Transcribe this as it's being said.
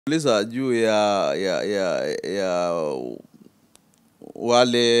kuuliza juu ya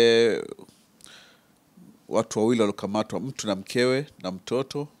wale watu wawili waliokamatwa, mtu na mkewe na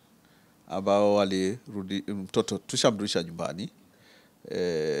mtoto, ambao walirudi, mtoto tushamrudisha nyumbani.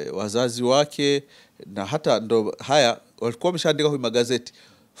 Wazazi wake na hata ndo haya walikuwa wameshaandika kwa magazeti,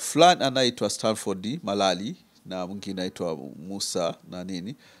 fulani anaitwa Stanford Malali na mwingine anaitwa Musa na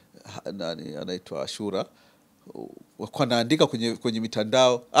nini anaitwa Ashura, wanaandika kwenye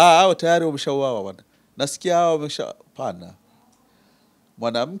mitandao, hao tayari wameshauawa bwana. Nasikia hao wameshapana.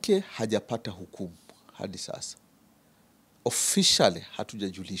 Mwanamke hajapata hukumu hadi sasa. Officially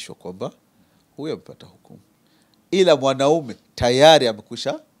hatujajulishwa kwamba huyo amepata hukumu. Ila mwanaume tayari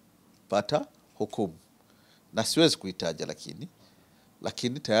amekwisha pata hukumu. Na siwezi kuitaja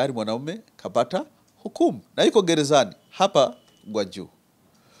lakini tayari mwanaume kapata hukumu na yuko gerezani hapa Guangzhou.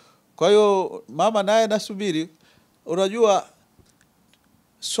 Kwa hiyo mama naye nasubiri. Unajua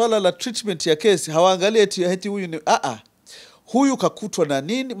swala la treatment ya kesi hawaangalie eti huyu ni huyu kakutwa na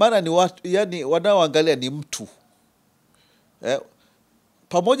nini, maana ni watu, yani wanaoangalia ni mtu.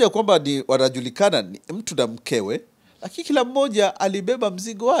 Pamoja kwamba ni wanajulikana ni mtu na mkewe, lakini kila mmoja alibeba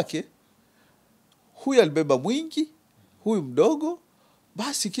mzigo wake. Huyu alibeba mwingi, huyu mdogo,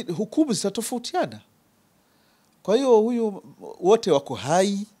 basi hukumu zitatofautiana. Kwa hiyo huyu wote wako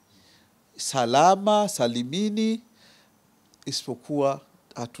hai, salama, salimini, isipokuwa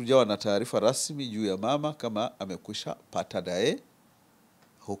hatujawa na taarifa rasmi juu ya mama kama amekwisha pata dae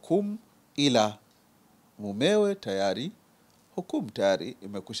hukumu, ila mumewe tayari hukumu tayari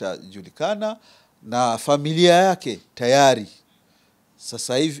imekwisha julikana na familia yake tayari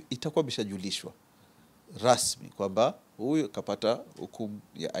sasa hivi itakuwa imeshajulishwa rasmi kwamba huyu kapata hukumu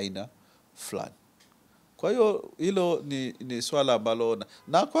ya aina fulani. Kwa hiyo hilo ni swala ambalo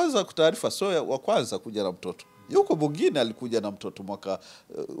na kwanza kutaarifa sio wa kwanza kuja na mtoto. Yuko mwingine alikuja na mtoto mwaka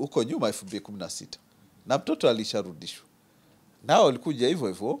huko nyuma 2016. Na mtoto alisharudishwa. Nao alikuja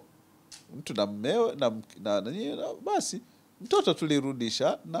hivyo mtu na mmewe na basi mtoto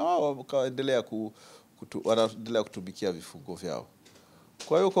tulirudisha na wao wakaendelea wanaendelea kutumikia vifungo vyao.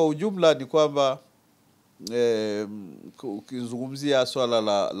 Kwa hiyo kwa ujumla ni kwamba ukizungumzia swala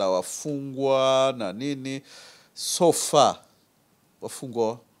la wafungwa na nini, so far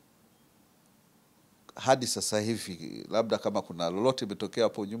wafungwa hadi sasa hivi, labda kama kuna lolote limetokea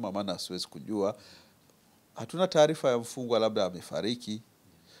hapo nyuma, maana siwezi kujua, hatuna taarifa ya mfungwa labda amefariki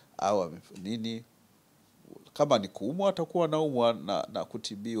au nini. Kama ni kuumwa atakuwa anaumwa na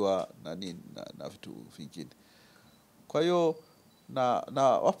kutibiwa na nini na vitu vingine. Kwa hiyo na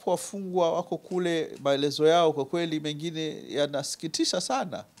wapo wafungwa wako kule, maelezo yao kwa kweli mengine yanasikitisha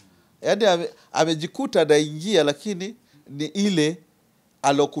sana. Yaani amejikuta anaingia, lakini ni ile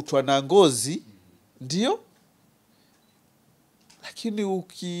alokutwa na ngozi ndio, lakini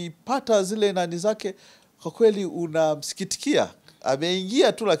ukipata zile nani zake kwa kweli unamsikitikia.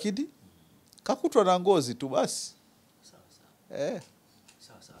 Ameingia tu lakini kakutwa na ngozi tu basi.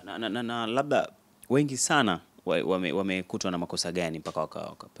 Sawa. Na labda wengi sana wamekutwa na makosa gani mpaka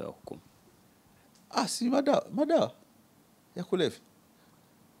wakapewa hukumu? Si madawa ya kulevya.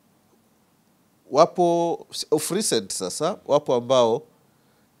 Wapo of recent sasa, wapo ambao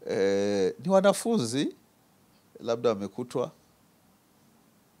ni wanafunzi labda wamekutwa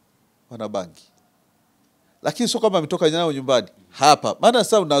wana bangi. Lakini sio kama ametoka nao nyumbani hapa. Maana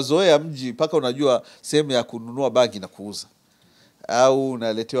sasa unazoea mji mpaka unajua sehemu ya kununua bangi na kuuza. Au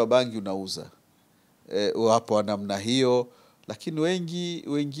unaletewa bangi unauza. Wapo namna hiyo, lakini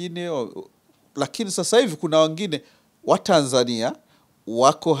wengine lakini sasa hivi kuna wengine wa Tanzania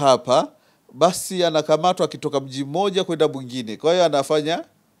wako hapa, basi anakamatwa akitoka mji mmoja kwenda mwingine. Kwa hiyo anafanya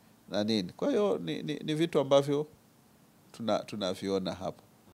na nini. Kwa hiyo ni vitu ambavyo tunaviona hapo.